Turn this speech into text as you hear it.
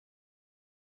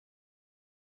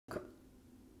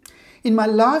In my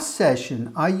last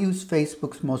session, I used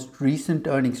Facebook's most recent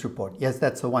earnings report. Yes,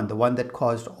 that's the one that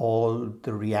caused all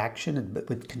the reaction.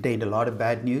 It contained a lot of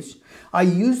bad news. I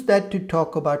used that to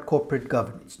talk about corporate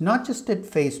governance, not just at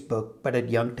Facebook, but at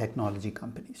young technology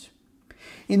companies.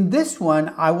 In this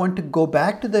one, I want to go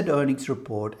back to that earnings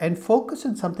report and focus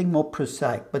on something more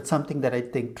prosaic, but something that I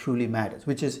think truly matters,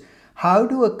 which is how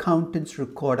do accountants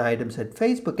record items at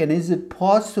Facebook, and is it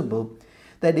possible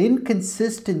that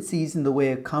inconsistencies in the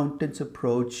way accountants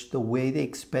approach the way they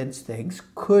expense things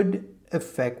could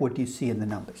affect what you see in the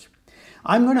numbers?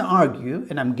 I'm going to argue,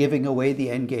 and I'm giving away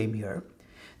the end game here,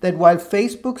 that while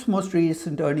Facebook's most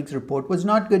recent earnings report was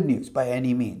not good news by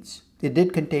any means, it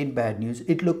did contain bad news.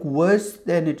 It looked worse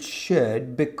than it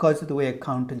should because of the way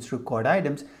accountants record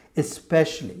items,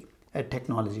 especially at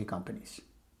technology companies.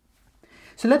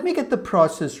 So let me get the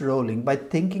process rolling by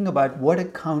thinking about what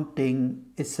accounting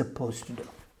is supposed to do.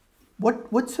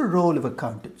 What's the role of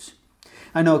accountants?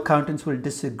 I know accountants will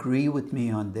disagree with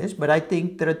me on this, but I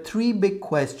think there are three big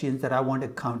questions that I want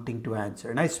accounting to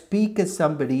answer. And I speak as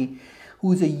somebody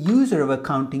who's a user of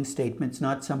accounting statements,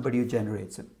 not somebody who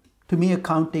generates them. To me,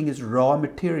 accounting is raw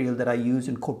material that I use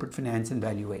in corporate finance and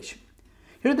valuation.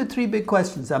 Here are the three big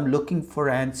questions I'm looking for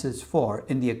answers for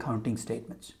in the accounting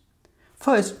statements.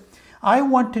 First, I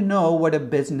want to know what a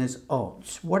business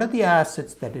owns. What are the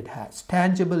assets that it has?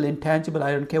 Tangible, intangible,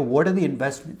 I don't care. What are the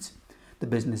investments the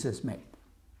business has made?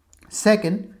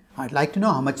 Second, I'd like to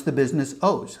know how much the business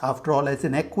owes. After all, as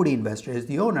an equity investor, as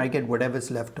the owner, I get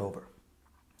whatever's left over.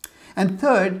 And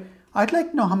third, I'd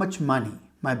like to know how much money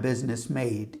my business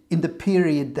made in the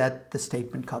period that the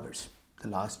statement covers. The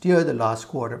last year, the last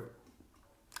quarter.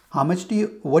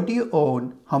 What do you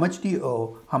own? How much do you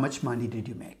owe? How much money did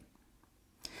you make?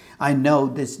 I know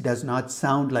this does not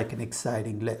sound like an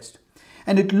exciting list.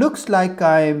 And it looks like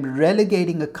I'm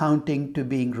relegating accounting to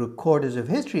being recorders of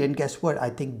history. And guess what? I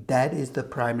think that is the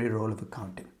primary role of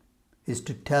accounting, is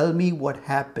to tell me what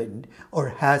happened or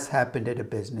has happened at a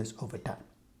business over time.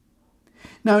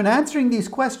 Now, in answering these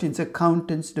questions,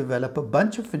 accountants develop a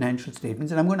bunch of financial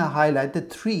statements, and I'm going to highlight the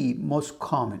three most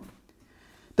common.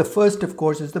 The first, of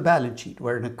course, is the balance sheet,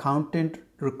 where an accountant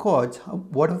records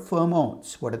what a firm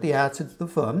owns, what are the assets of the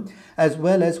firm, as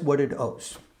well as what it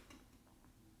owes.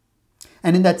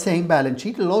 And in that same balance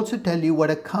sheet, it'll also tell you what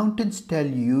accountants tell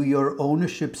you your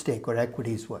ownership stake or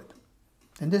equity is worth.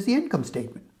 And there's the income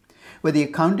statement, where the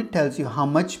accountant tells you how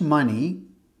much money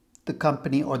the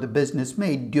company or the business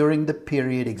made during the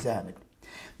period examined,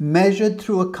 measured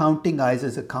through accounting eyes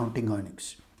as accounting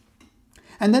earnings.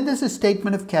 And then there's a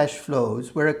statement of cash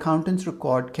flows, where accountants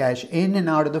record cash in and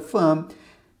out of the firm,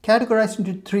 categorized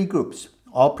into three groups: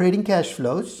 operating cash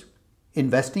flows,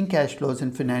 investing cash flows,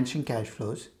 and financing cash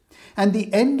flows. And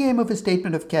the end game of a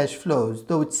statement of cash flows,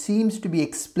 though it seems to be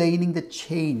explaining the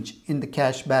change in the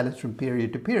cash balance from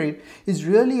period to period, is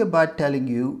really about telling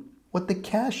you what the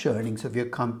cash earnings of your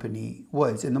company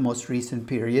was in the most recent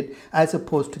period, as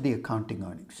opposed to the accounting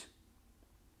earnings.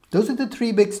 Those are the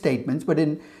three big statements, but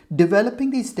in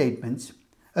developing these statements,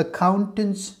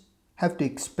 accountants have to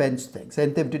expense things,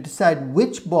 and they have to decide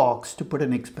which box to put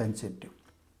an expense into.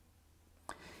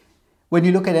 When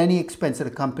you look at any expense that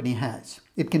a company has,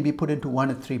 it can be put into one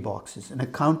of three boxes, and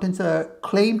accountants are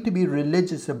claimed to be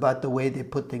religious about the way they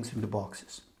put things into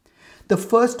boxes. The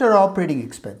first are operating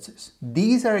expenses.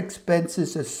 These are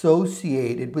expenses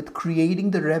associated with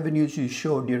creating the revenues you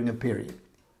show during a period.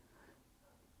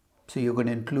 So you're going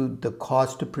to include the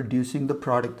cost of producing the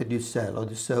product that you sell or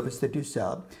the service that you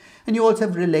sell. And you also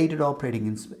have related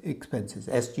operating expenses,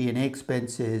 SG&A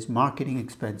expenses, marketing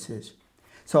expenses.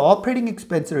 So operating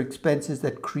expenses are expenses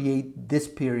that create this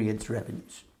period's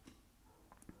revenues.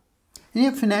 And you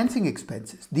have financing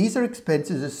expenses. These are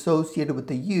expenses associated with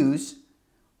the use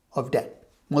of debt.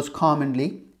 Most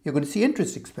commonly, you're going to see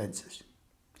interest expenses,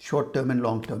 short-term and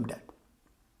long-term debt.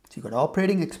 So you've got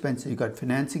operating expenses, you've got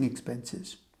financing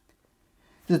expenses.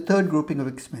 The third grouping of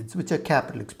expenses, which are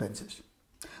capital expenses.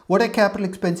 What are capital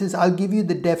expenses? I'll give you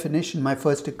the definition my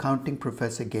first accounting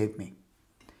professor gave me.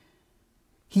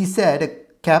 He said,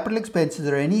 capital expenses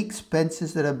are any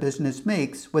expenses that a business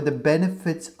makes where the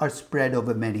benefits are spread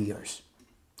over many years.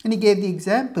 And he gave the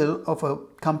example of a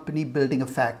company building a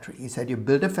factory. He said, you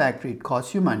build a factory, it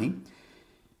costs you money,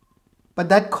 but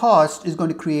that cost is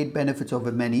going to create benefits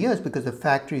over many years because the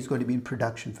factory is going to be in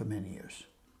production for many years.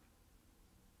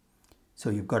 So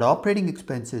you've got operating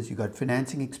expenses, you've got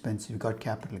financing expenses, you've got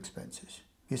capital expenses.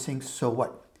 You're saying, so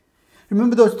what?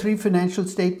 Remember those three financial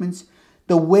statements?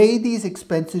 The way these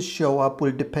expenses show up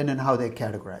will depend on how they're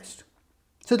categorized.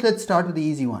 So let's start with the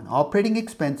easy one. Operating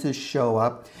expenses show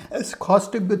up as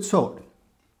cost of goods sold.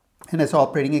 and as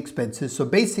operating expenses. So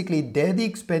basically, they're the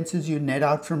expenses you net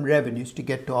out from revenues to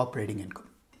get to operating income.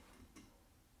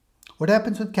 What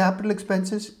happens with capital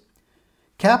expenses?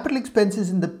 Capital expenses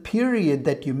in the period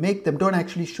that you make them don't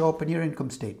actually show up in your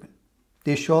income statement.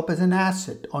 They show up as an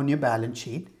asset on your balance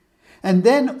sheet. And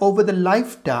then over the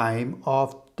lifetime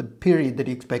of the period that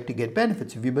you expect to get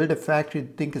benefits, if you build a factory you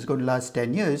think is going to last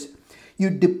 10 years, you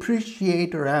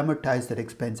depreciate or amortize that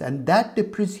expense. And that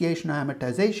depreciation or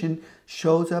amortization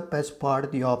shows up as part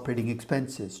of the operating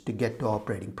expenses to get to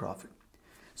operating profit.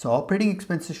 So operating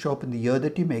expenses show up in the year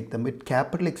that you make them, but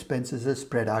capital expenses are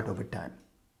spread out over time.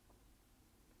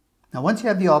 Now, once you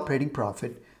have the operating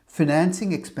profit,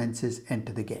 financing expenses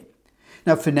enter the game.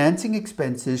 Now, financing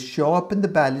expenses show up in the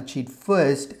balance sheet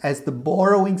first as the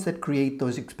borrowings that create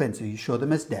those expenses. You show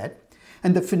them as debt.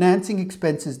 And the financing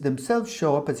expenses themselves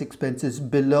show up as expenses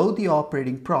below the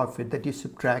operating profit that you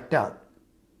subtract out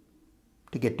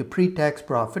to get to pre-tax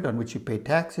profit on which you pay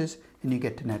taxes, and you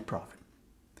get to net profit.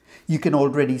 You can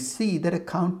already see that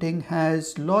accounting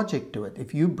has logic to it.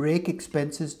 If you break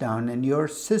expenses down and you're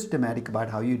systematic about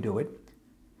how you do it,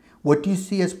 what do you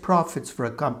see as profits for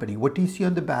a company? What do you see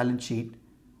on the balance sheet?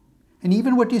 And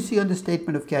even what you see on the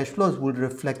statement of cash flows will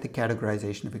reflect the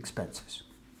categorization of expenses.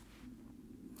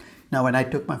 Now, when I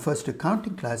took my first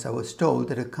accounting class, I was told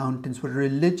that accountants were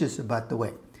religious about the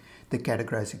way they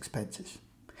categorize expenses.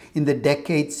 In the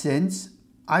decades since,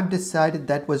 I've decided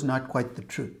that was not quite the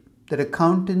truth. That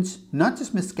accountants not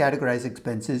just miscategorize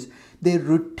expenses, they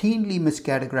routinely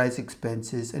miscategorize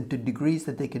expenses, and to degrees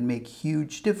that they can make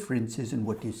huge differences in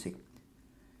what you see.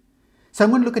 So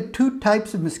I'm going to look at two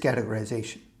types of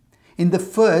miscategorization. In the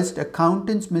first,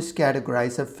 accountants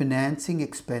miscategorize a financing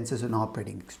expense as an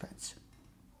operating expense.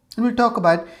 And we'll talk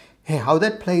about how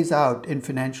that plays out in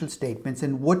financial statements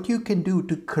and what you can do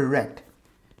to correct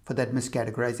for that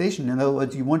miscategorization. In other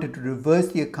words, you wanted to reverse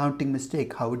the accounting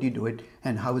mistake. How would you do it,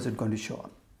 and how is it going to show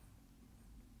up?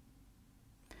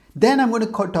 Then I'm going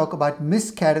to talk about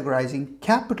miscategorizing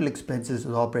capital expenses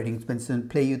as operating expenses and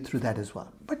play you through that as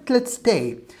well. But let's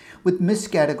stay with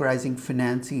miscategorizing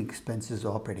financing expenses as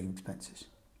operating expenses.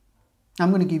 I'm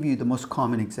going to give you the most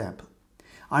common example.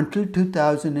 Until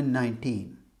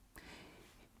 2019,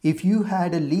 if you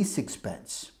had a lease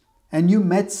expense and you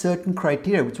met certain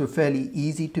criteria which were fairly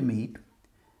easy to meet,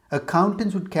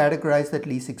 accountants would categorize that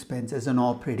lease expense as an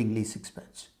operating lease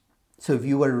expense. So if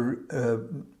you were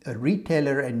a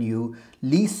retailer and you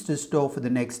leased a store for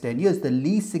the next 10 years, the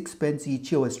lease expense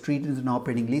each year was treated as an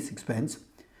operating lease expense,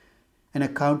 and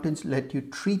accountants let you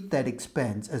treat that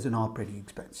expense as an operating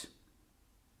expense.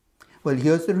 Well,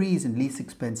 here's the reason lease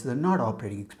expenses are not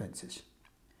operating expenses.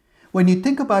 When you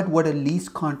think about what a lease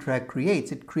contract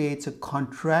creates, it creates a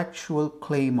contractual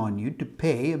claim on you to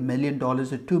pay $1 million or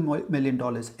 $2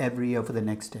 million every year for the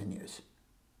next 10 years.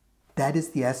 That is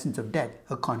the essence of debt,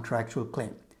 a contractual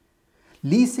claim.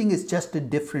 Leasing is just a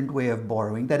different way of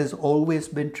borrowing. That has always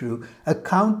been true.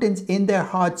 Accountants in their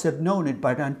hearts have known it,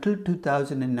 but until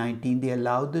 2019, they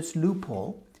allowed this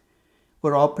loophole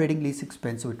where operating lease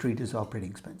expenses were treated as operating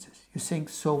expenses. You're saying,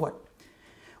 so what?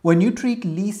 When you treat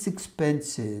lease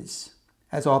expenses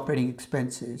as operating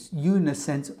expenses, you in a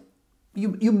sense,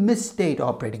 you misstate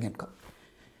operating income.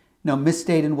 Now,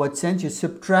 misstate in what sense? You're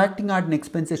subtracting out an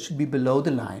expense that should be below the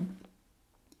line,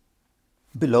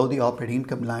 below the operating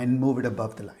income line, and move it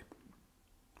above the line.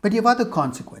 But you have other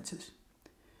consequences.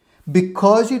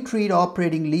 Because you treat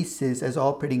operating leases as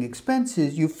operating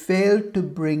expenses, you fail to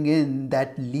bring in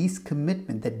that lease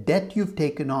commitment, the debt you've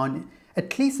taken on,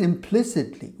 at least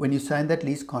implicitly, when you sign that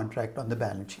lease contract on the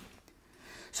balance sheet.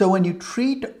 So when you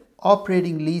treat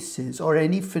operating leases or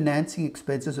any financing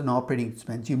expenses an operating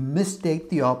expense, you misstate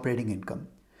the operating income.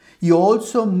 You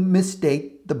also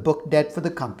misstate the book debt for the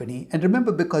company. And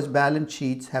remember, because balance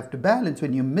sheets have to balance,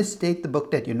 when you misstate the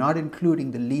book debt, you're not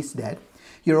including the lease debt.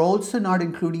 You're also not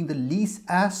including the lease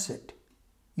asset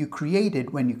you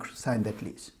created when you signed that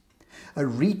lease. A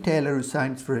retailer who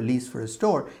signs for a lease for a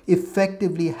store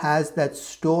effectively has that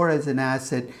store as an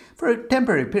asset for a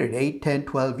temporary period, 8, 10,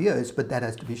 12 years, but that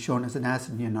has to be shown as an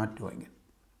asset and you're not doing it.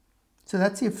 So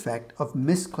that's the effect of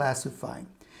misclassifying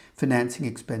financing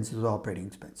expenses as operating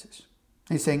expenses.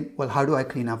 And you're saying, well, how do I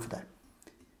clean up for that?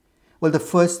 Well, the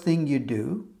first thing you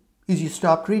do is you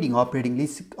stop treating operating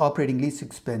lease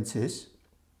expenses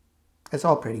as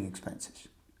operating expenses.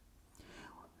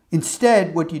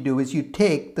 Instead, what you do is you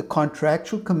take the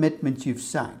contractual commitments you've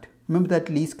signed. Remember that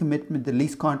lease commitment, the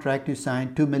lease contract you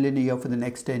signed, $2 million a year for the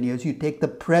next 10 years. You take the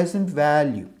present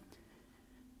value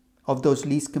of those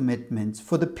lease commitments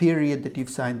for the period that you've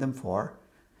signed them for,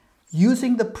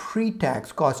 using the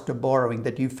pre-tax cost of borrowing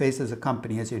that you face as a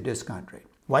company as your discount rate.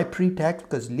 Why pre-tax?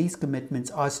 Because lease commitments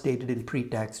are stated in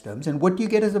pre-tax terms, and what you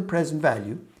get as a present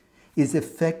value is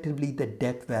effectively the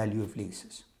debt value of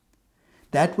leases.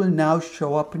 That will now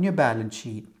show up in your balance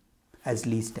sheet as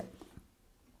lease debt.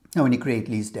 Now, when you create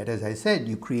lease debt, as I said,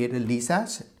 you create a lease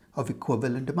asset of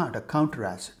equivalent amount, a counter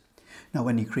asset. Now,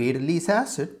 when you create a lease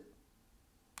asset,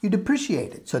 you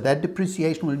depreciate it. So that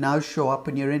depreciation will now show up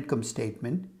in your income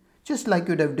statement, just like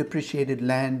you'd have depreciated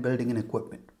land, building, and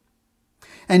equipment.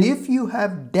 And if you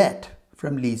have debt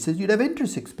from leases, you'd have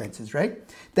interest expenses, right?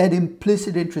 That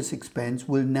implicit interest expense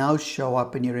will now show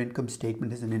up in your income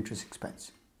statement as an interest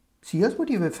expense. So here's what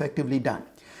you've effectively done.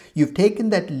 You've taken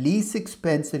that lease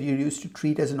expense that you used to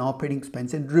treat as an operating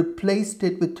expense and replaced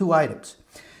it with two items: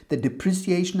 the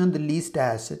depreciation on the leased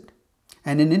asset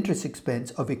and an interest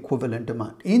expense of equivalent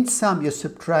amount. In sum, you're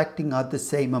subtracting out the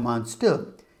same amount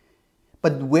still,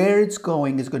 but where it's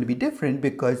going is going to be different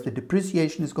because the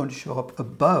depreciation is going to show up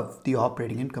above the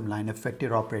operating income line, affect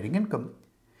your operating income,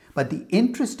 but the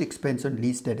interest expense on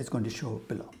lease debt is going to show up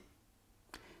below.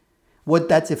 What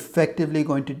that's effectively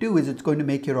going to do is it's going to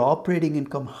make your operating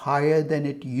income higher than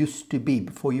it used to be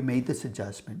before you made this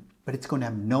adjustment, but it's going to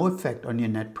have no effect on your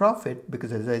net profit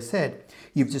because, as I said,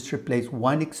 you've just replaced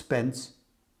one expense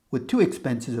with two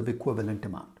expenses of equivalent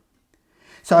amount.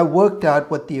 So I worked out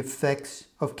what the effects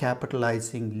of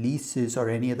capitalizing leases or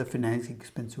any other financing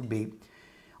expense would be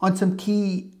on some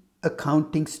key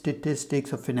accounting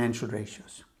statistics or financial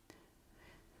ratios.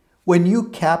 When you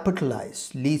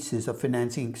capitalize leases or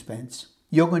financing expense,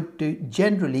 you're going to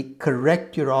generally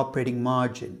correct your operating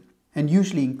margin and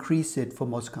usually increase it for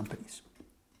most companies.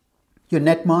 Your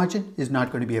net margin is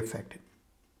not going to be affected.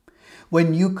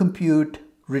 When you compute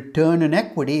return on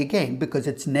equity, again, because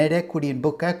it's net equity and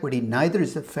book equity, neither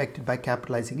is affected by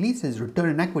capitalizing leases. Return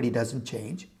on equity doesn't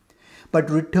change. But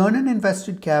return on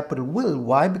invested capital will.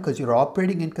 Why? Because your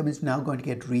operating income is now going to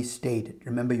get restated.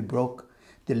 Remember, you broke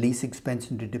the lease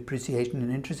expense into depreciation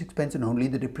and interest expense, and only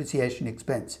the depreciation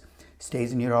expense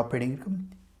stays in your operating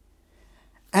income.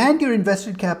 And your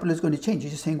invested capital is going to change.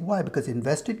 You're just saying, why? Because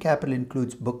invested capital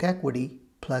includes book equity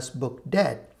plus book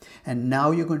debt. And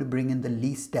now you're going to bring in the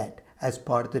lease debt as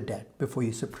part of the debt before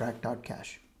you subtract out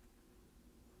cash.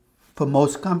 For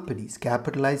most companies,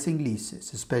 capitalizing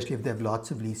leases, especially if they have lots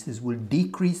of leases, will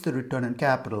decrease the return on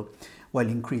capital while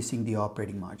increasing the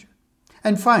operating margin.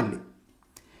 And finally,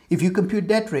 if you compute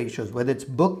debt ratios, whether it's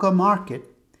book or market,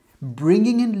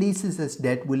 bringing in leases as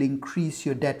debt will increase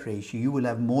your debt ratio. You will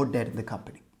have more debt in the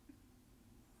company.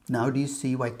 Now do you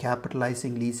see why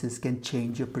capitalizing leases can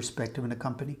change your perspective in a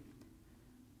company?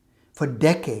 For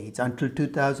decades, until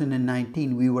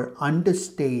 2019, we were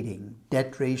understating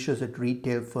debt ratios at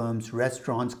retail firms,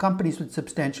 restaurants, companies with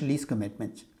substantial lease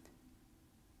commitments.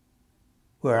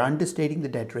 We're understating the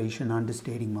debt ratio and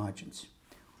understating margins.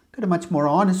 Got a much more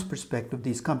honest perspective of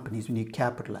these companies when you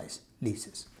capitalize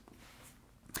leases.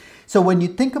 So when you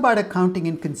think about accounting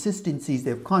inconsistencies,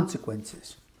 they have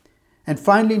consequences. And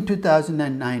finally, in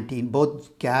 2019,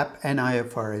 both GAAP and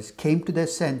IFRS came to their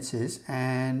senses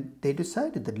and they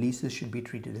decided that leases should be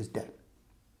treated as debt.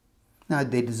 Now,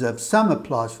 they deserve some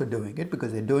applause for doing it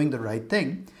because they're doing the right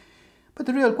thing. But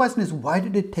the real question is, why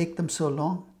did it take them so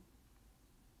long?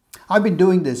 I've been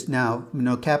doing this now,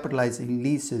 capitalizing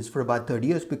leases for about 30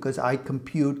 years because I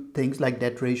compute things like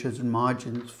debt ratios and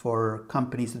margins for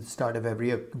companies at the start of every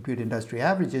year, compute industry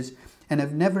averages, and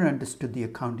I've never understood the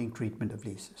accounting treatment of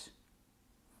leases.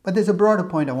 But there's a broader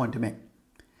point I want to make.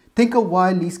 Think of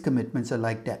why lease commitments are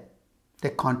like debt.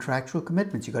 They're contractual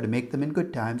commitments. You've got to make them in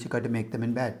good times. You've got to make them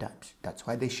in bad times. That's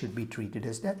why they should be treated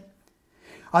as debt.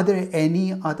 Are there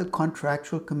any other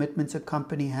contractual commitments a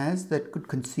company has that could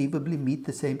conceivably meet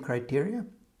the same criteria?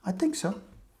 I think so.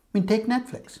 Take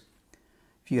Netflix.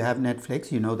 If you have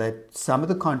Netflix, you know that some of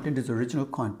the content is original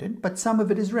content, but some of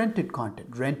it is rented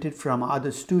content, rented from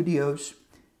other studios,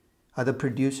 other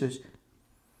producers.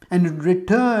 And in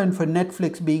return for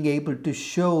Netflix being able to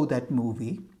show that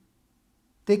movie,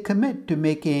 they commit to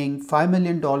making $5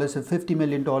 million or $50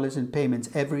 million in payments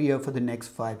every year for the next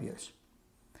 5 years.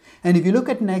 And if you look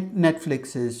at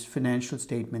Netflix's financial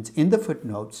statements in the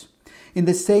footnotes, in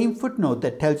the same footnote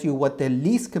that tells you what their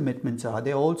lease commitments are,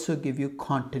 they also give you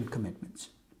content commitments.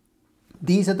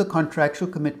 These are the contractual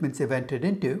commitments they've entered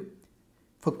into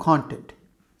for content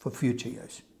for future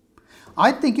years.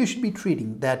 I think you should be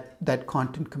treating that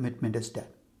content commitment as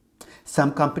debt.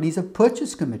 Some companies have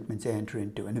purchase commitments they enter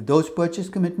into, and if those purchase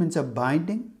commitments are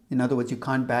binding, in other words, you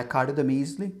can't back out of them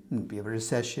easily, if you have a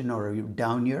recession or a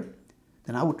down year,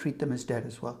 then I would treat them as debt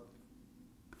as well.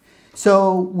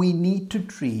 So we need to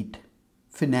treat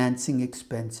financing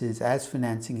expenses as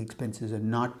financing expenses and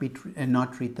not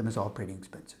treat them as operating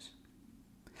expenses.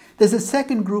 There's a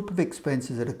second group of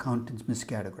expenses that accountants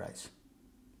miscategorize.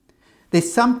 They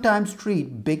sometimes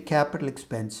treat big capital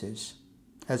expenses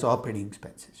as operating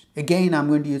expenses. Again, I'm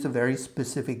going to use a very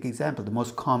specific example, the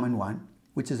most common one,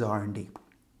 which is R&D.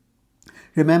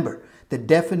 Remember, the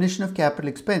definition of capital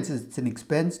expense is it's an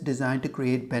expense designed to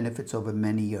create benefits over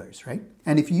many years, right?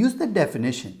 And if you use the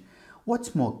definition,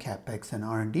 what's more CapEx than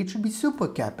R&D? It should be super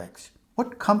CapEx.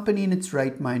 What company in its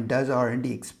right mind does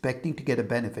R&D expecting to get a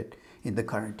benefit in the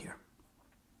current year?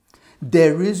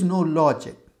 There is no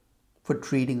logic for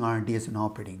treating R&D as an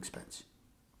operating expense.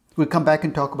 We'll come back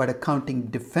and talk about accounting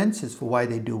defenses for why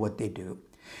they do what they do.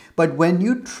 But when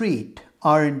you treat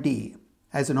R&D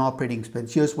as an operating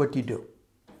expense, here's what you do.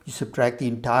 You subtract the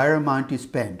entire amount you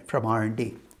spend from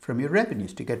R&D, from your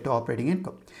revenues to get to operating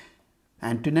income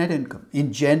and to net income.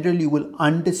 In general, you will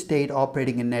understate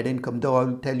operating and net income, though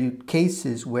I'll tell you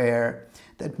cases where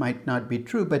that might not be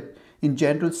true. But in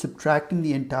general, subtracting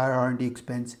the entire R&D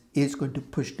expense is going to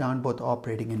push down both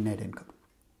operating and net income.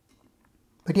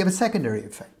 But you have a secondary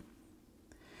effect.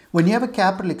 When you have a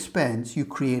capital expense, you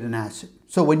create an asset.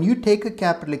 So when you take a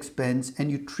capital expense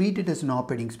and you treat it as an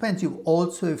operating expense, you've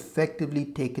also effectively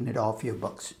taken it off your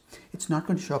books. It's not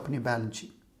going to show up on your balance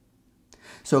sheet.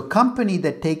 So a company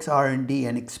that takes R&D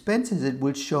and expenses it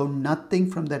will show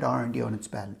nothing from that R&D on its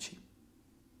balance sheet.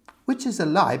 Which is a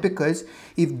lie, because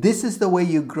if this is the way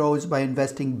you grow is by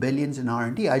investing billions in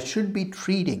R&D, I should be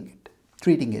treating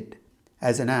it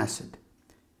as an asset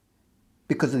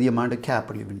because of the amount of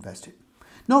capital you've invested.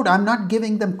 Note, I'm not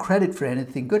giving them credit for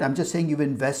anything good. I'm just saying you've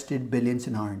invested billions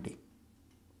in R&D.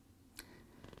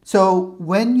 So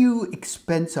when you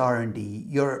expense R&D,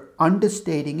 you're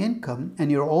understating income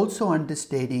and you're also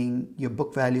understating your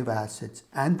book value of assets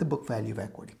and the book value of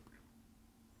equity.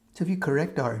 So if you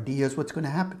correct R&D, here's what's going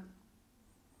to happen.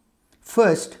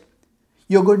 First,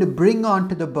 you're going to bring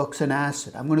onto the books an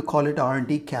asset. I'm going to call it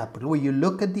R&D capital, where you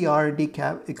look at the R&D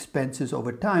expenses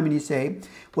over time and you say,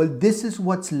 well, this is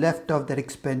what's left of that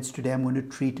expense today. I'm going to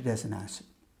treat it as an asset.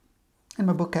 And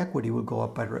my book equity will go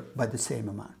up by the same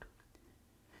amount.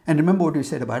 And remember what we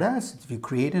said about assets. If you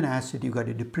create an asset, you've got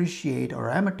to depreciate or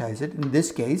amortize it. In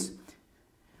this case,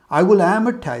 I will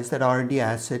amortize that R&D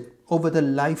asset over the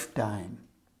lifetime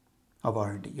of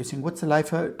R&D. You're saying, what's the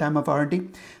lifetime of R&D?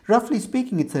 Roughly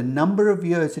speaking, it's a number of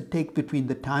years it takes between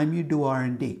the time you do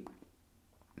R&D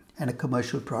and a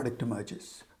commercial product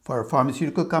emerges. For a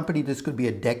pharmaceutical company, this could be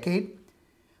a decade.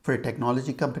 For a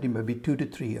technology company, maybe 2 to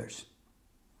 3 years.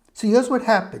 So here's what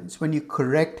happens when you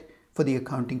correct for the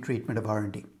accounting treatment of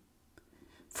R&D.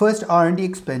 First, R&D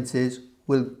expenses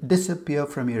will disappear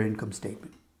from your income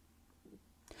statement.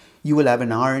 You will have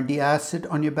an R&D asset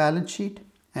on your balance sheet,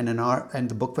 and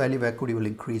the book value of equity will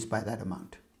increase by that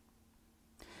amount.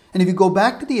 And if you go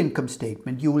back to the income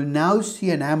statement, you will now see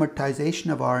an amortization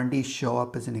of R&D show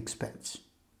up as an expense.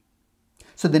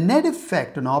 So the net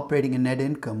effect on operating and net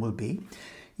income will be,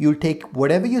 you'll take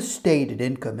whatever your stated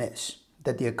income is,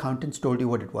 that the accountants told you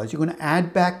what it was, you're going to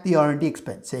add back the R&D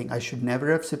expense, saying I should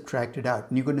never have subtracted out,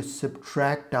 and you're going to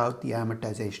subtract out the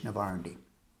amortization of R&D.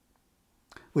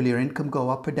 Will your income go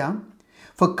up or down?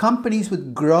 For companies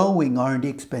with growing R&D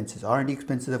expenses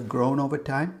have grown over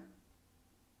time.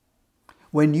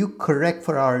 When you correct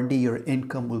for R&D, your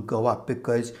income will go up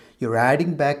because you're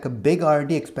adding back a big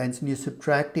R&D expense and you're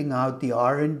subtracting out the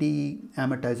R&D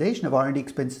amortization of R&D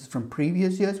expenses from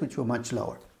previous years, which were much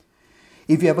lower.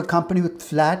 If you have a company with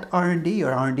flat R&D,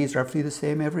 your R&D is roughly the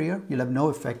same every year, you'll have no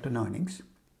effect on earnings.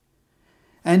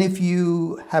 And if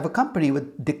you have a company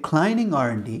with declining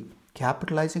R&D,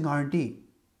 capitalizing R&D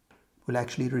will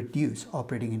actually reduce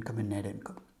operating income and net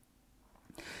income.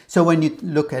 So when you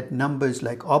look at numbers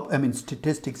like,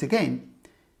 statistics again,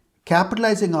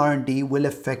 capitalizing R&D will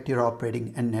affect your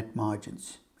operating and net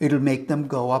margins. It'll make them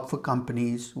go up for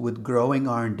companies with growing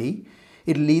R&D.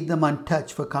 It'll leave them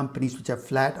untouched for companies which have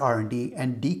flat R&D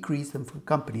and decrease them for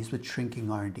companies with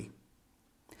shrinking R&D.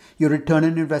 Your return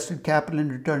on invested capital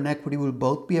and return on equity will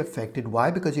both be affected. Why?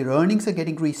 Because your earnings are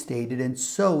getting restated and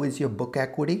so is your book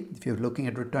equity, if you're looking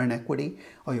at return equity,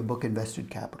 or your book invested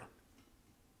capital.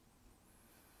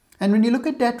 And when you look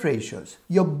at debt ratios,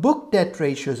 your book debt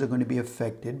ratios are going to be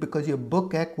affected because your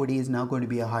book equity is now going to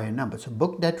be a higher number. So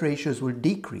book debt ratios will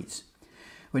decrease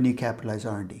when you capitalize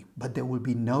R&D, but there will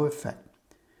be no effect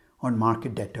on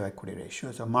market debt to equity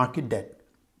ratios or market debt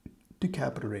to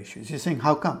capital ratios. You're saying,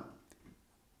 how come?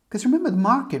 Because remember, the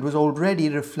market was already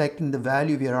reflecting the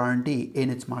value of your R&D in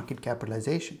its market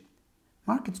capitalization.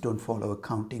 Markets don't follow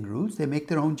accounting rules. They make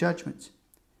their own judgments.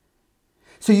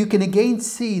 So you can again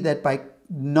see that by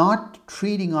not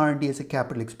treating R&D as a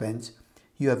capital expense,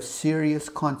 you have serious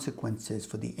consequences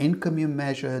for the income you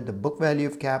measure, the book value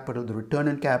of capital, the return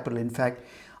on capital. In fact,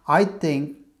 I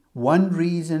think one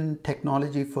reason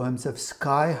technology firms have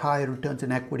sky-high returns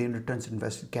on equity and returns on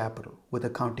invested capital with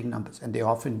accounting numbers, and they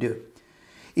often do,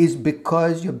 is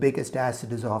because your biggest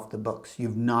asset is off the books.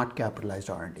 You've not capitalized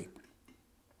R&D.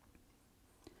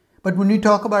 But when we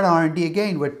talk about R&D,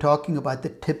 again, we're talking about the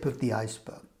tip of the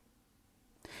iceberg.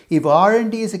 If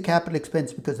R&D is a capital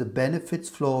expense because the benefits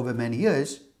flow over many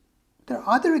years, there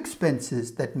are other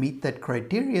expenses that meet that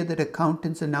criteria that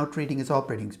accountants are now treating as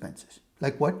operating expenses.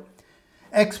 Like what?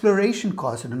 Exploration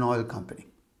costs in an oil company.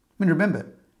 I mean,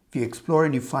 remember, if you explore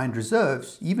and you find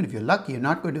reserves, even if you're lucky, you're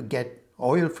not going to get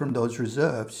oil from those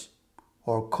reserves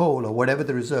or coal or whatever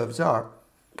the reserves are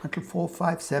until 4,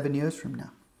 5, 7 years from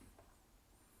now.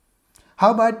 How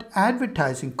about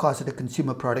advertising costs at a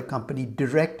consumer product company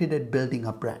directed at building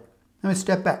up brand? Now,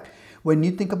 step back. When you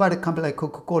think about a company like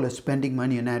Coca-Cola spending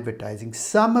money on advertising,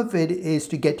 some of it is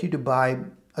to get you to buy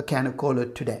a can of cola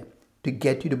today, to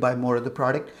get you to buy more of the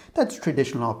product. That's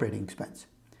traditional operating expense.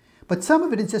 But some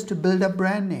of it is just to build up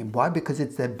brand name. Why? Because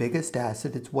it's their biggest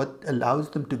asset. It's what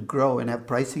allows them to grow and have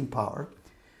pricing power.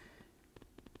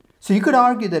 So you could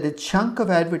argue that a chunk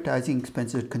of advertising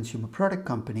expenses at consumer product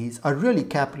companies are really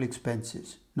capital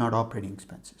expenses, not operating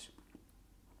expenses.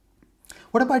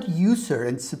 What about user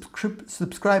and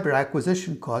subscriber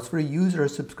acquisition costs for a user or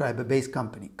subscriber-based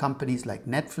company? Companies like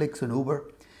Netflix and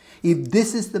Uber. If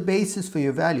this is the basis for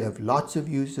your value of lots of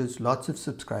users, lots of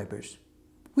subscribers,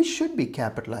 we should be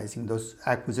capitalizing those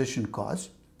acquisition costs.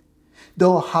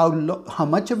 Though how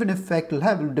much of an effect it'll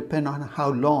have will depend on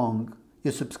how long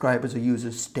your subscribers or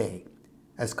users stay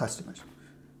as customers.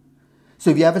 So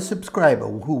if you have a subscriber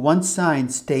who once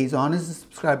signed stays on as a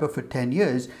subscriber for 10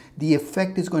 years, the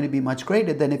effect is going to be much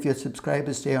greater than if your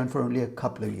subscribers stay on for only a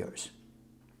couple of years.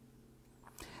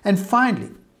 And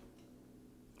finally,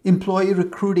 employee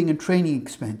recruiting and training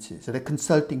expenses at a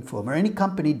consulting firm or any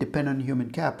company depend on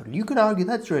human capital. You could argue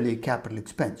that's really a capital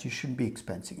expense. You shouldn't be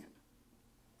expensing it.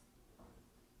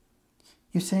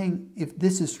 You're saying, if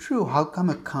this is true, how come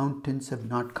accountants have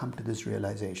not come to this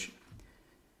realization?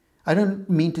 I don't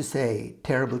mean to say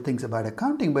terrible things about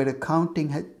accounting, but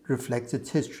accounting reflects its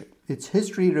history. Its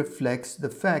history reflects the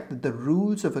fact that the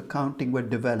rules of accounting were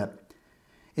developed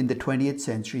in the 20th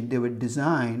century. They were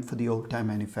designed for the old-time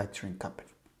manufacturing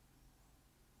company.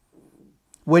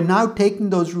 We're now taking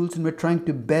those rules and we're trying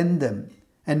to bend them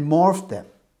and morph them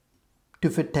to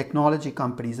fit technology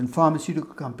companies and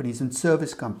pharmaceutical companies and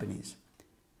service companies.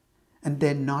 And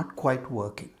they're not quite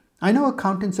working. I know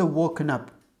accountants are woken up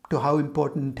to how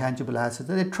important intangible assets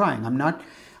are. They're trying. I'm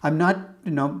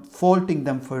not faulting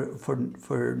them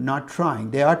for not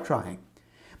trying. They are trying.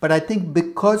 But I think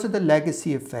because of the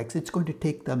legacy effects, it's going to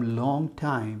take them a long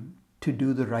time to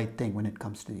do the right thing when it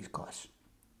comes to these costs.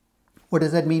 What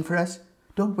does that mean for us?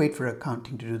 Don't wait for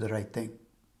accounting to do the right thing.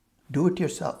 Do it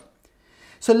yourself.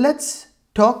 So let's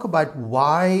talk about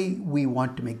why we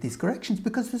want to make these corrections,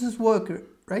 because this is work,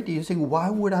 right? You're saying, why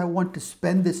would I want to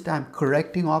spend this time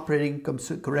correcting operating income,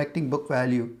 correcting book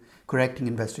value, correcting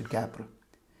invested capital?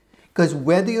 Because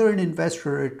whether you're an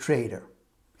investor or a trader,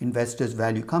 investors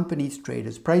value companies,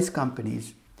 traders price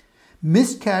companies,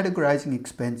 miscategorizing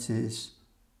expenses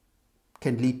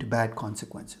can lead to bad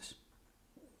consequences.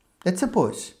 Let's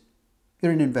suppose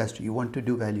you're an investor, you want to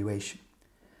do valuation.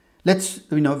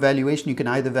 Valuation, you can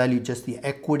either value just the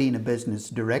equity in a business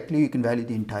directly, or you can value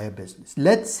the entire business.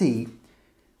 Let's see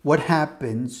what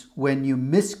happens when you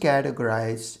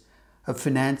miscategorize a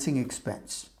financing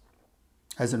expense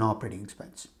as an operating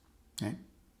expense. Right?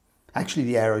 Actually,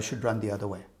 the arrow should run the other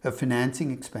way. A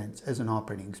financing expense as an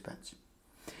operating expense.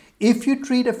 If you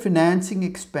treat a financing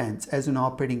expense as an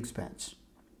operating expense,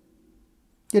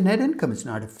 your net income is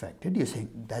not affected. You're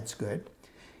saying, that's good.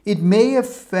 It may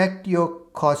affect your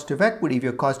cost of equity if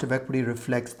your cost of equity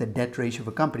reflects the debt ratio of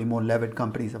a company. More levered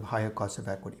companies have higher cost of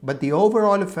equity. But the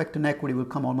overall effect on equity will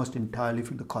come almost entirely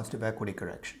from the cost of equity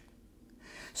correction.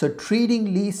 So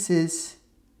treating leases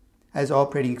as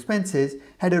operating expenses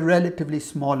had a relatively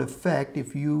small effect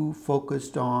if you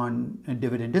focused on a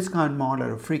dividend discount model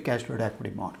or a free cash flow to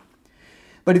equity model.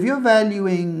 But if you're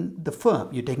valuing the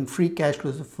firm, you're taking free cash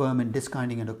flows of the firm and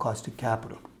discounting it at cost of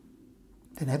capital,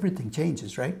 then everything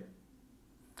changes, right?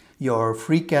 Your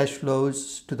free cash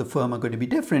flows to the firm are going to be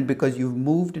different because you've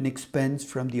moved an expense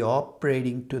from the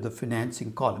operating to the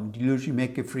financing column. You usually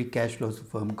make your free cash flows of the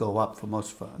firm go up for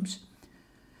most firms.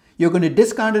 You're going to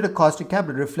discount it at cost of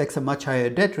capital. It reflects a much higher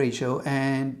debt ratio,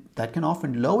 and that can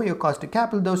often lower your cost of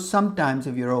capital, though sometimes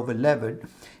if you're over levered,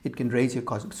 it can raise your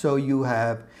cost. So you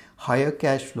have higher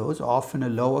cash flows, often a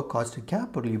lower cost of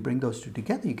capital. You bring those two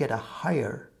together, you get a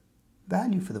higher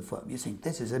value for the firm. You think,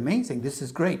 this is amazing, this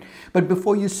is great. But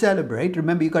before you celebrate,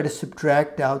 remember you got to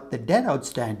subtract out the debt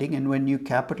outstanding, and when you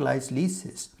capitalize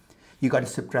leases, you got to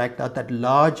subtract out that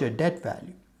larger debt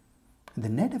value. And the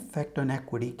net effect on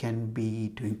equity can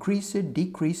be to increase it,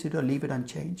 decrease it, or leave it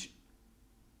unchanged.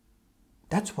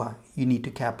 That's why you need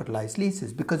to capitalize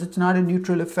leases, because it's not a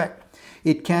neutral effect.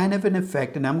 It can have an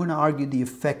effect, and I'm going to argue the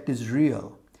effect is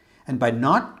real. And by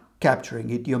not capturing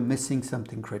it, you're missing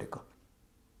something critical.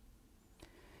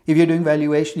 If you're doing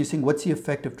valuation, you're saying, what's the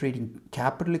effect of treating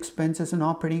capital expense as an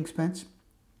operating expense?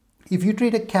 If you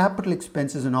treat a capital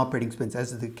expense as an operating expense,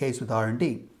 as is the case with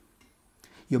R&D,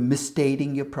 you're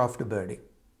misstating your profitability.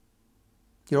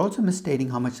 You're also misstating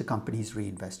how much the company is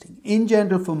reinvesting. In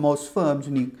general, for most firms,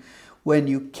 when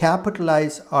you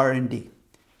capitalize R&D,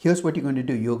 here's what you're going to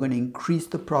do. You're going to increase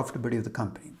the profitability of the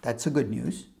company. That's the good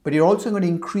news. But you're also going to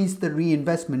increase the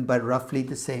reinvestment by roughly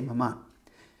the same amount.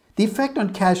 The effect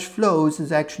on cash flows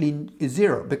is actually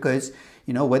zero, because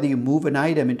whether you move an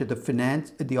item into the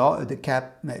finance,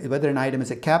 whether an item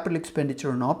is a capital expenditure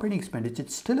or an operating expenditure,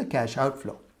 it's still a cash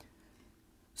outflow.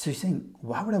 So you're saying,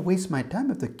 why would I waste my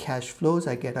time if the cash flows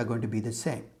I get are going to be the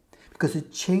same? Because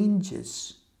it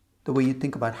changes the way you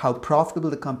think about how profitable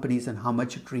the company is and how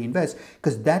much it reinvests,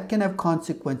 because that can have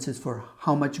consequences for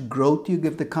how much growth you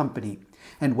give the company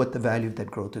and what the value of that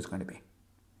growth is going to be.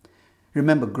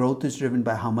 Remember, growth is driven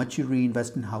by how much you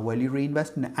reinvest and how well you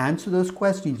reinvest. And to answer those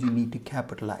questions, you need to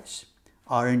capitalize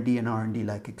R&D and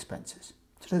R&D-like expenses.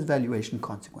 So there's valuation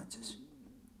consequences.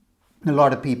 A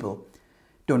lot of people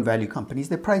don't value companies,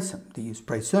 they price them. They use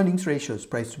price-earnings ratios,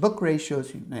 price-to-book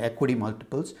ratios, equity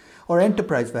multiples, or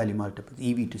enterprise value multiples,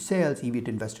 EV to sales, EV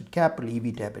to invested capital,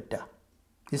 EV to EBITDA.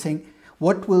 You're saying,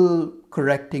 what will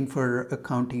correcting for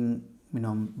accounting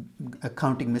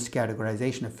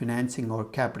miscategorization of financing or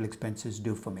capital expenses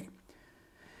do for me?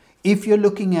 If you're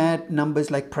looking at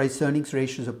numbers like price-earnings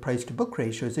ratios or price-to-book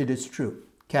ratios, it is true.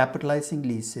 Capitalizing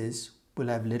leases will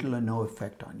have little or no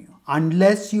effect on you,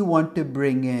 unless you want to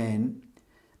bring in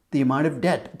the amount of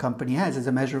debt a company has as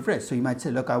a measure of risk. So you might say,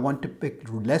 look, I want to pick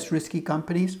less risky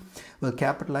companies. Well,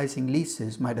 capitalizing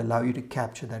leases might allow you to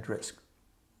capture that risk.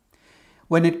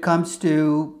 When it comes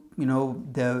to,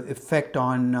 the effect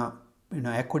on,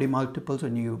 equity multiples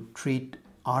when you treat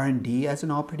R&D as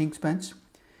an operating expense,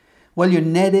 well, your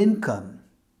net income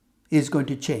is going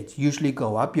to change, usually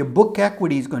go up. Your book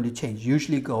equity is going to change,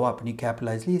 usually go up when you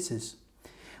capitalize leases.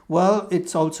 Well,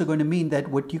 it's also going to mean that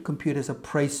what you compute as a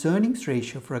price-earnings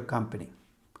ratio for a company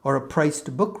or a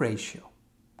price-to-book ratio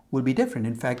will be different.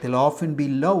 In fact, they'll often be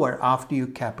lower after you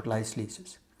capitalize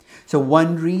leases. So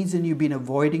one reason you've been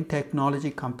avoiding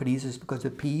technology companies is because the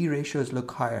PE ratios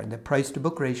look higher and the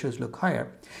price-to-book ratios look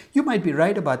higher. You might be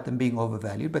right about them being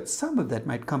overvalued, but some of that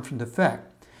might come from the fact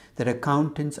that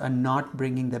accountants are not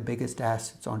bringing the biggest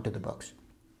assets onto the books.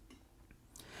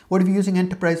 What if you're using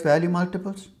enterprise value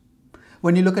multiples?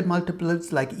 When you look at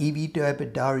multiples like EV to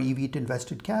EBITDA or EV to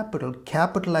invested capital,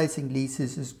 capitalizing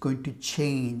leases is going to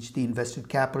change the invested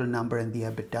capital number and the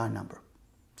EBITDA number.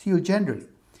 So you'll generally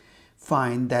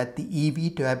find that the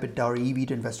EV to EBITDA or EV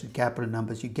to invested capital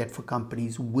numbers you get for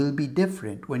companies will be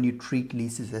different when you treat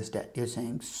leases as debt. You're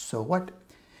saying, so what?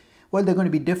 Well, they're going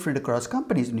to be different across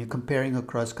companies. When you're comparing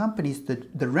across companies, the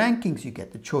rankings you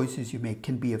get, the choices you make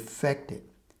can be affected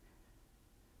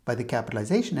by the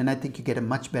capitalization, and I think you get a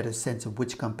much better sense of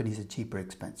which companies are cheap or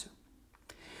expensive.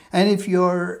 And if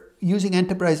you're using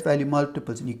enterprise value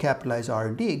multiples and you capitalize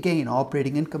R&D, again,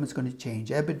 operating income is going to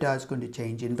change, EBITDA is going to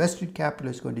change, invested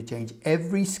capital is going to change.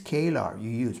 Every scalar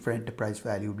you use for enterprise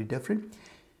value will be different.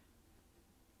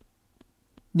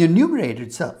 The numerator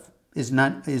itself is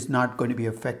not going to be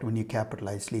affected when you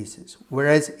capitalize leases.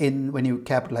 Whereas when you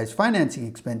capitalize financing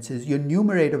expenses, your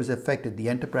numerator is affected. The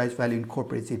enterprise value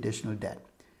incorporates the additional debt.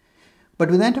 But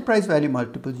with enterprise value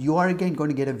multiples, you are again going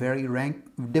to get a very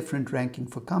different ranking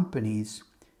for companies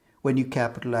when you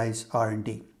capitalize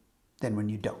R&D than when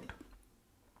you don't.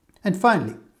 And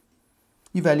finally,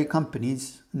 you value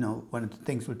companies. One of the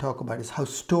things we'll talk about is how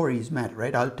stories matter,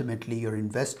 right? Ultimately, you're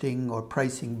investing or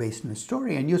pricing based on a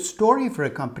story, and your story for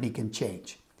a company can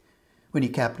change when you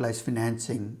capitalize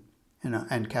financing and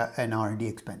R&D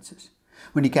expenses.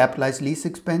 When you capitalize lease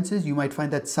expenses, you might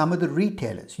find that some of the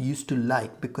retailers you used to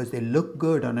like because they look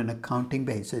good on an accounting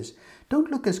basis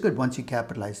don't look as good once you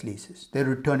capitalize leases. Their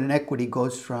return on equity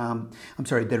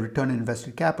their return on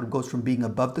invested capital goes from being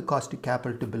above the cost of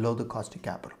capital to below the cost of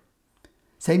capital.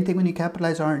 Same thing when you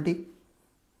capitalize R&D.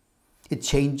 It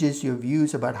changes your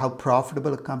views about how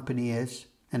profitable a company is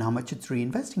and how much it's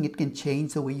reinvesting. It can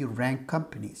change the way you rank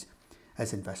companies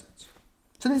as investments.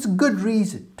 So there's good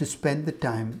reason to spend the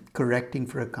time correcting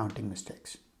for accounting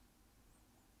mistakes.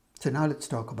 So now let's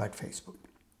talk about Facebook.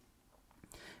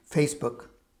 Facebook,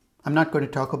 I'm not going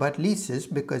to talk about leases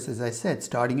because, as I said,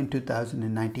 starting in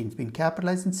 2019 it's been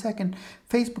capitalized. And second,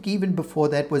 Facebook even before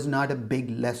that was not a big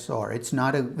lessor. It's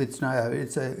not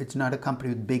a company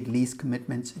with big lease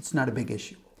commitments. It's not a big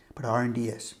issue. But R&D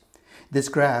is. This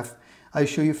graph, I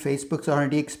show you Facebook's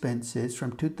R&D expenses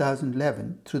from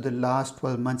 2011 through the last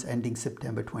 12 months ending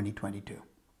September 2022.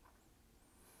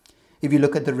 If you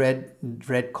look at the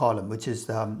red column, which is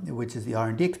the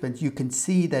R&D expense, you can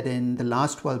see that in the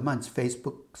last 12 months,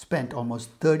 Facebook spent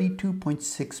almost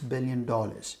 $32.6 billion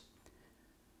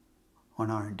on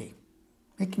R&D,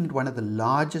 making it one of the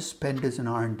largest spenders in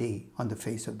R&D on the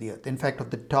face of the earth. In fact,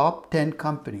 of the top 10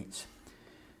 companies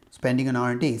spending on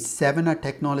R&D, 7 are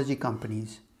technology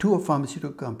companies, 2 are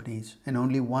pharmaceutical companies, and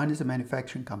only 1 is a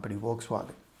manufacturing company,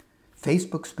 Volkswagen.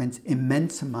 Facebook spends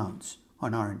immense amounts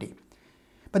on R&D.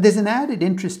 But there's an added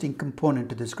interesting component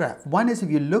to this graph. One is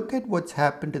if you look at what's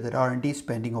happened to that R&D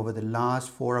spending over the last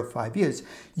 4 or 5 years,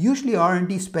 usually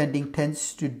R&D spending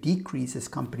tends to decrease as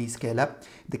companies scale up.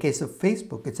 In the case of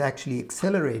Facebook, it's actually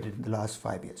accelerated in the last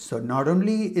 5 years. So not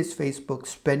only is Facebook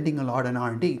spending a lot on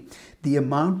R&D, the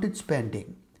amount it's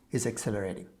spending is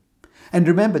accelerating. And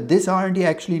remember, this R&D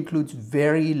actually includes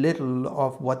very little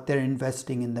of what they're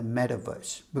investing in the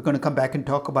metaverse. We're going to come back and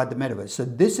talk about the metaverse. So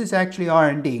this is actually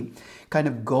R&D kind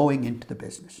of going into the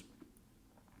business.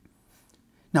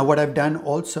 Now, what I've done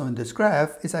also in this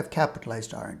graph is I've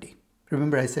capitalized R&D.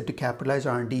 Remember, I said to capitalize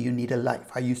R&D, you need a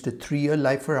life. I used a 3-year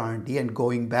life for R&D, and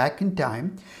going back in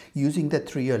time, using that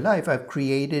 3-year life, I've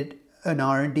created an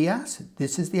R&D asset.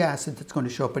 This is the asset that's going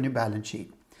to show up on your balance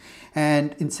sheet.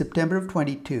 And in September of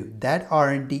 22, that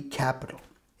R&D capital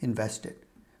invested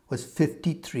was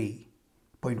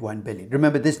 $53.1 billion.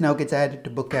 Remember, this now gets added to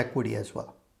book equity as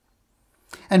well.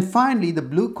 And finally, the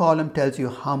blue column tells you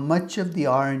how much of the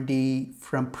R&D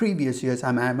from previous years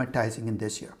I'm amortizing in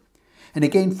this year. And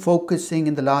again, focusing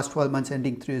in the last 12 months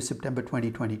ending through September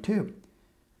 2022,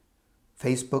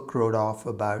 Facebook wrote off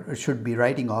about, or should be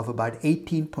writing off about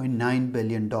 $18.9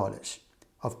 billion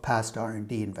of past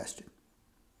R&D invested.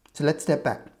 So let's step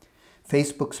back.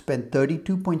 Facebook spent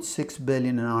 $32.6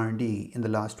 billion in R&D in the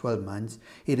last 12 months.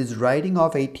 It is writing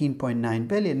off $18.9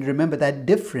 billion. Remember, that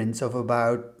difference of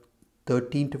about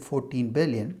 $13 to $14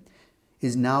 billion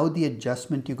is now the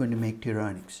adjustment you're going to make to your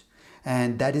earnings.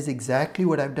 And that is exactly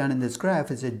what I've done in this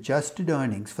graph, is adjusted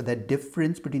earnings for that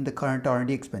difference between the current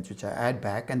R&D expense, which I add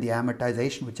back, and the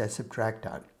amortization, which I subtract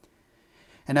out.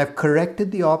 And I've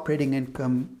corrected the operating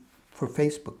income for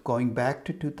Facebook going back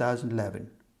to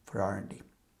 2011 for R&D.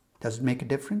 Does it make a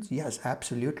difference? Yes,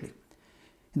 absolutely.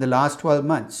 In the last 12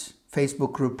 months,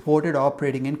 Facebook reported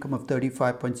operating income of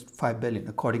 $35.5 billion,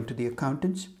 according to the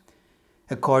accountants.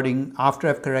 After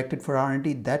I've corrected for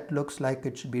R&D, that looks like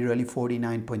it should be really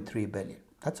 $49.3 billion.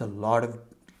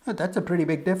 That's a pretty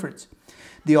big difference.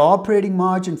 The operating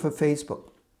margin for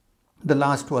Facebook the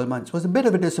last 12 months was a bit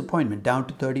of a disappointment, down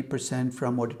to 30%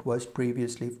 from what it was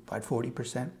previously, about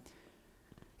 40%.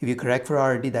 If you correct for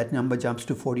R&D, that number jumps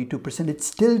to 42%. It's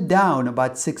still down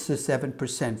about 6 or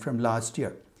 7% from last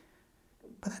year.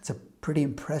 But that's a pretty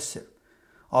impressive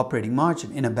operating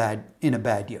margin in a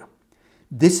bad year.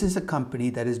 This is a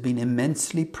company that has been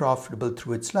immensely profitable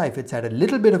through its life. It's had a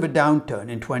little bit of a downturn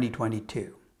in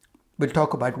 2022. We'll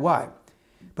talk about why.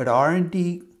 But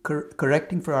R&D,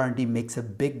 correcting for R&D makes a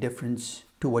big difference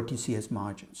to what you see as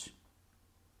margins.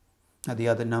 Now, the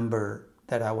other number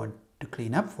that I want to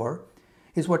clean up for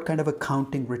is what kind of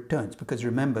accounting returns. Because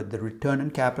remember, the return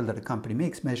on capital that a company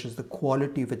makes measures the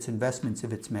quality of its investments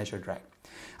if it's measured right.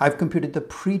 I've computed the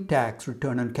pre-tax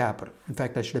return on capital. In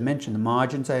fact, I should have mentioned the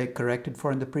margins I corrected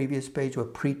for in the previous page were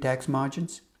pre-tax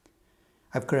margins.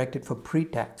 I've corrected for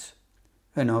pre-tax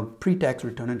return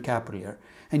on capital here.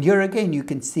 And here again, you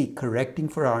can see correcting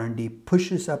for R&D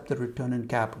pushes up the return on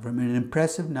capital from an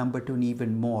impressive number to an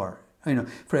even more.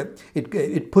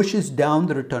 It pushes down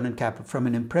the return on capital from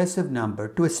an impressive number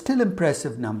to a still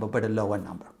impressive number, but a lower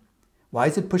number. Why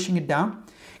is it pushing it down?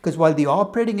 Because while the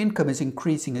operating income is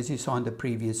increasing, as you saw on the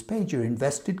previous page, your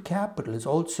invested capital is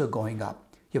also going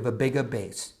up. You have a bigger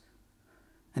base.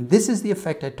 And this is the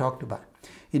effect I talked about.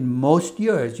 In most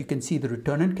years, you can see the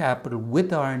return on capital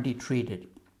with R&D treated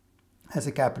as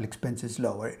a capital expense is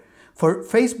lower. For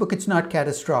Facebook, it's not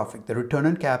catastrophic. The return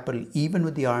on capital, even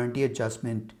with the R&D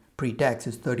adjustment, pre-tax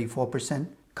is 34%.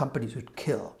 Companies would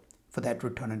kill for that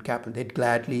return on capital. They'd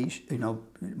gladly,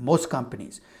 most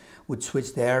companies would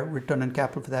switch their return on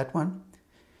capital for that one.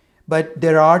 But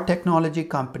there are technology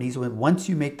companies where once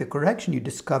you make the correction, you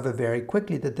discover very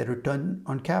quickly that the return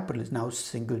on capital is now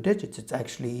single digits. It's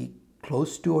actually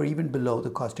close to or even below the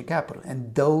cost of capital.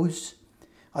 And those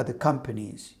are the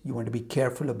companies you want to be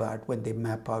careful about when they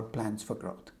map out plans for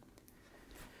growth.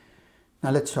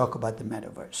 Now let's talk about the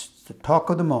metaverse. It's the talk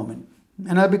of the moment.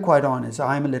 And I'll be quite honest,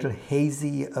 I'm a little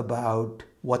hazy about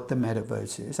what the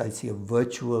metaverse is. I see a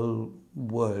virtual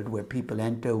world where people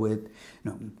enter with,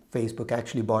 Facebook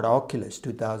actually bought Oculus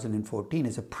 2014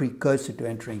 as a precursor to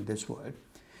entering this world.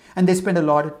 And they spend a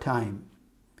lot of time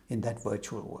in that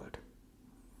virtual world.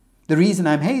 The reason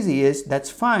I'm hazy is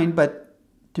that's fine, but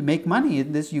to make money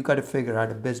in this, you got to figure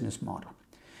out a business model.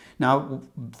 Now,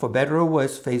 for better or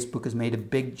worse, Facebook has made a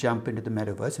big jump into the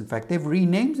metaverse. In fact, they've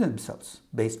renamed themselves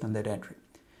based on that entry.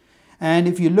 And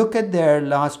if you look at their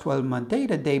last 12-month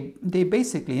data, they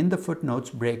basically, in the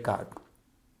footnotes, break out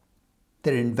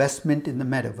their investment in the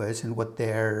metaverse and what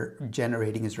they're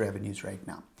generating as revenues right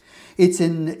now.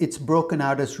 It's broken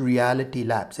out as reality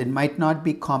labs. It might not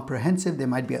be comprehensive. There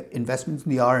might be investments in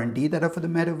the R&D that are for the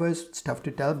metaverse. It's tough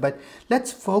to tell, but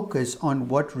let's focus on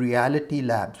what reality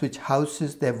labs, which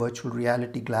houses their virtual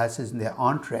reality glasses and their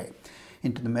entree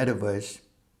into the metaverse,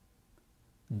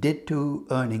 did to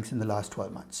earnings in the last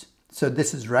 12 months. So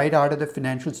this is right out of the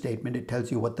financial statement. It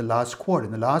tells you what in the last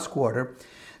quarter,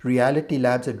 Reality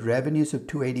Labs had revenues of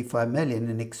 $285 million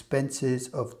and expenses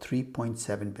of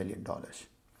 $3.7 billion.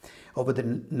 Over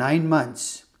the 9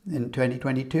 months in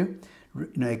 2022,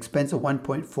 expense of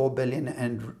 $1.4 billion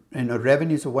and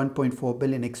revenues of $1.4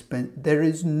 billion. There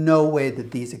is no way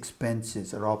that these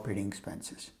expenses are operating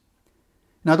expenses.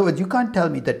 In other words, you can't tell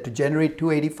me that to generate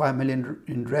 $285 million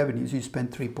in revenues, you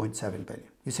spend $3.7 billion.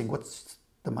 You're saying, what's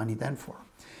the money then for?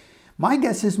 My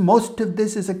guess is most of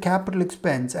this is a capital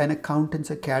expense and accountants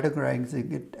are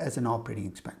categorizing it as an operating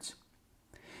expense.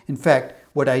 In fact,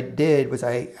 what I did was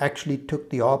I actually took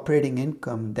the operating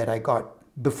income that I got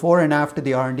before and after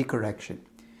the R&D correction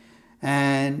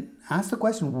and asked the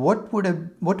question, what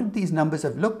would these numbers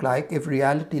have looked like if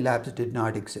Reality Labs did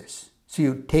not exist? So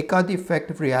you take out the effect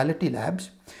of Reality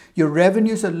Labs, your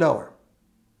revenues are lower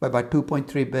by about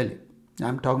 $2.3 billion.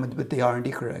 I'm talking with the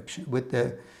R&D correction, with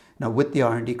the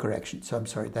R&D correction. So I'm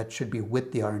sorry, that should be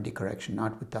with the R&D correction,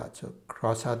 not without. So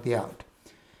cross out the out.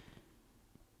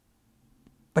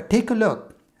 But take a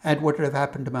look at what would have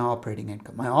happened to my operating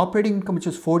income. My operating income, which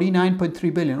was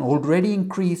 $49.3 billion, already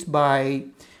increased by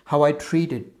how I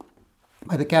treated,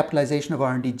 by the capitalization of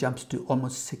R&D jumps to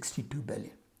almost $62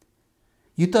 billion.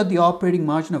 You thought the operating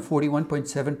margin of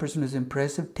 41.7% was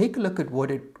impressive? Take a look at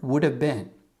what it would have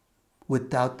been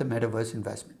without the metaverse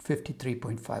investment,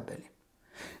 $53.5 billion.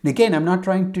 And again, I'm not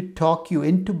trying to talk you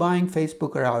into buying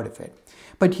Facebook or out of it.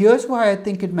 But here's why I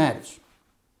think it matters.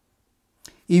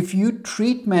 If you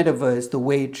treat metaverse the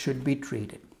way it should be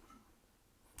treated,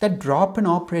 that drop in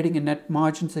operating and net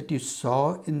margins that you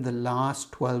saw in the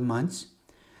last 12 months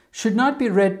should not be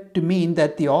read to mean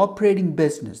that the operating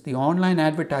business, the online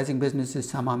advertising business, is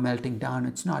somehow melting down.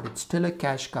 It's not. It's still a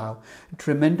cash cow, a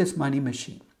tremendous money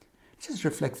machine. It just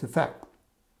reflects the fact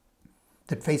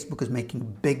that Facebook is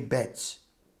making big bets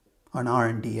on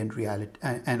R&D and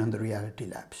on the reality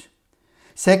labs.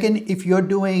 Second, if you're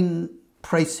doing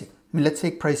pricing, let's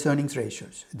take price earnings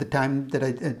ratios. At the time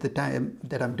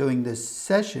that I'm doing this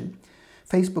session,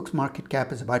 Facebook's market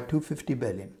cap is about $250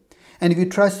 billion. And if you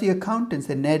trust the accountants,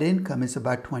 the net income is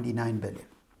about $29 billion.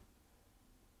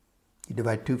 You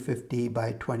divide 250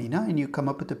 by 29, you come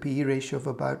up with a PE ratio of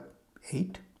about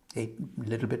 8, a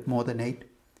little bit more than 8,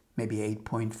 maybe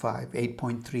 8.5,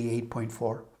 8.3,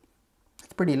 8.4.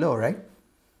 That's pretty low, right?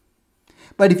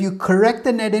 But if you correct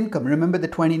the net income, remember the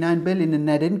 $29 billion in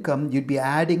net income, you'd be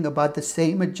adding about the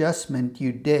same adjustment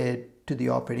you did to the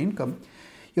operating income.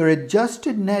 Your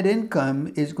adjusted net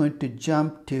income is going to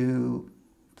jump to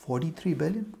 $43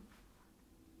 billion.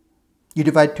 You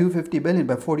divide $250 billion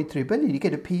by $43 billion, you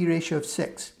get a PE ratio of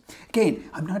 6. Again,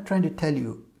 I'm not trying to tell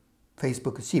you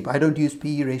Facebook is cheap. I don't use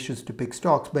PE ratios to pick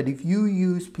stocks, but if you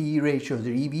use PE ratios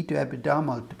or EV to EBITDA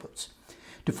multiples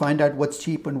to find out what's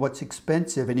cheap and what's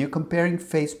expensive, and you're comparing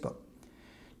Facebook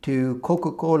to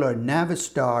Coca-Cola or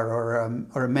Navistar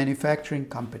or a manufacturing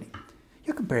company,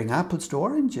 you're comparing apples to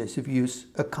oranges if you use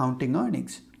accounting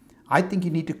earnings. I think you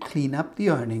need to clean up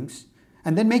the earnings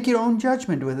and then make your own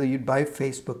judgment whether you'd buy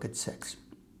Facebook at 6.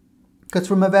 Because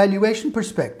from a valuation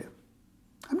perspective,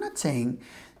 I'm not saying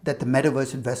that the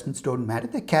metaverse investments don't matter.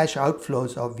 They're cash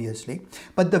outflows, obviously.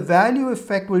 But the value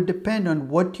effect will depend on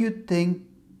what you think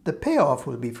the payoff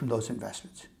will be from those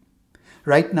investments.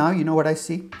 Right now, you know what I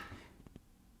see?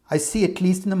 I see, at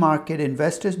least in the market,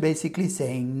 investors basically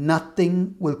saying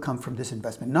nothing will come from this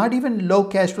investment. Not even low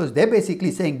cash flows. They're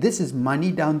basically saying this is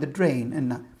money down the drain.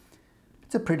 And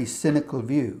it's a pretty cynical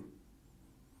view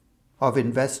of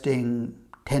investing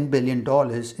 $10 billion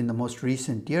in the most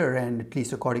recent year, and at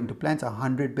least according to plans,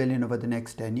 $100 billion over the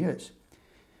next 10 years.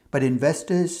 But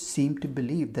investors seem to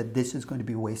believe that this is going to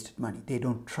be wasted money. They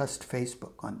don't trust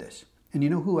Facebook on this. And you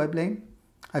know who I blame?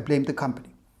 I blame the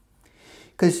company.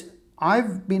 Because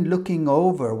I've been looking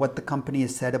over what the company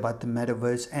has said about the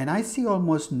metaverse, and I see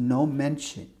almost no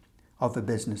mention of a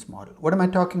business model. What am I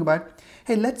talking about?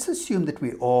 Hey, let's assume that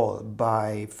we all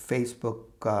buy Facebook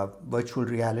virtual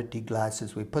reality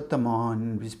glasses. We put them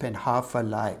on, we spend half our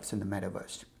lives in the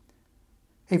metaverse.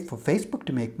 Hey, for Facebook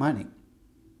to make money,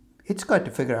 it's got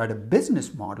to figure out a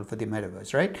business model for the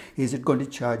metaverse, right? Is it going to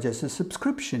charge us a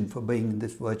subscription for being in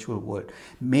this virtual world?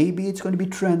 Maybe it's going to be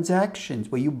transactions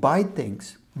where you buy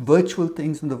things, virtual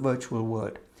things in the virtual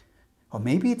world. Or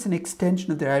maybe it's an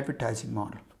extension of their advertising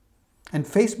model. And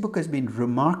Facebook has been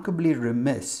remarkably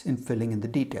remiss in filling in the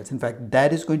details. In fact,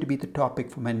 that is going to be the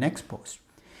topic for my next post,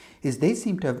 is they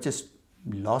seem to have just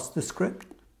lost the script.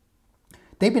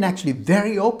 They've been actually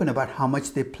very open about how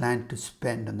much they plan to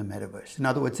spend on the metaverse. In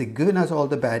other words, they've given us all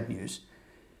the bad news,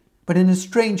 but in a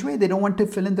strange way, they don't want to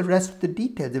fill in the rest of the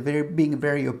details. They're being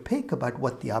very opaque about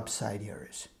what the upside here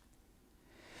is.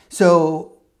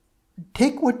 So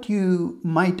take what you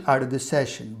might out of the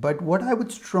session, but what I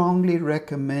would strongly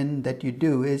recommend that you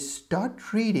do is start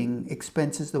treating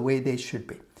expenses the way they should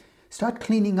be. Start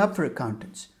cleaning up for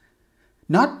accountants.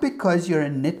 Not because you're a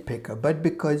nitpicker, but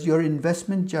because your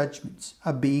investment judgments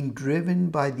are being driven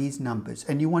by these numbers,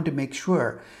 and you want to make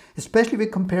sure, especially if you're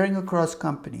comparing across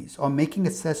companies or making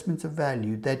assessments of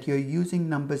value, that you're using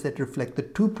numbers that reflect the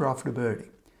true profitability,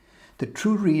 the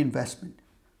true reinvestment,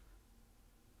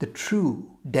 the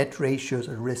true debt ratios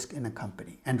or risk in a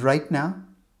company. And right now,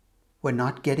 we're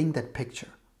not getting that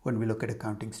picture when we look at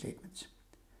accounting statements.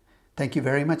 Thank you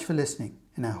very much for listening,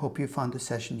 and I hope you found the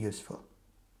session useful.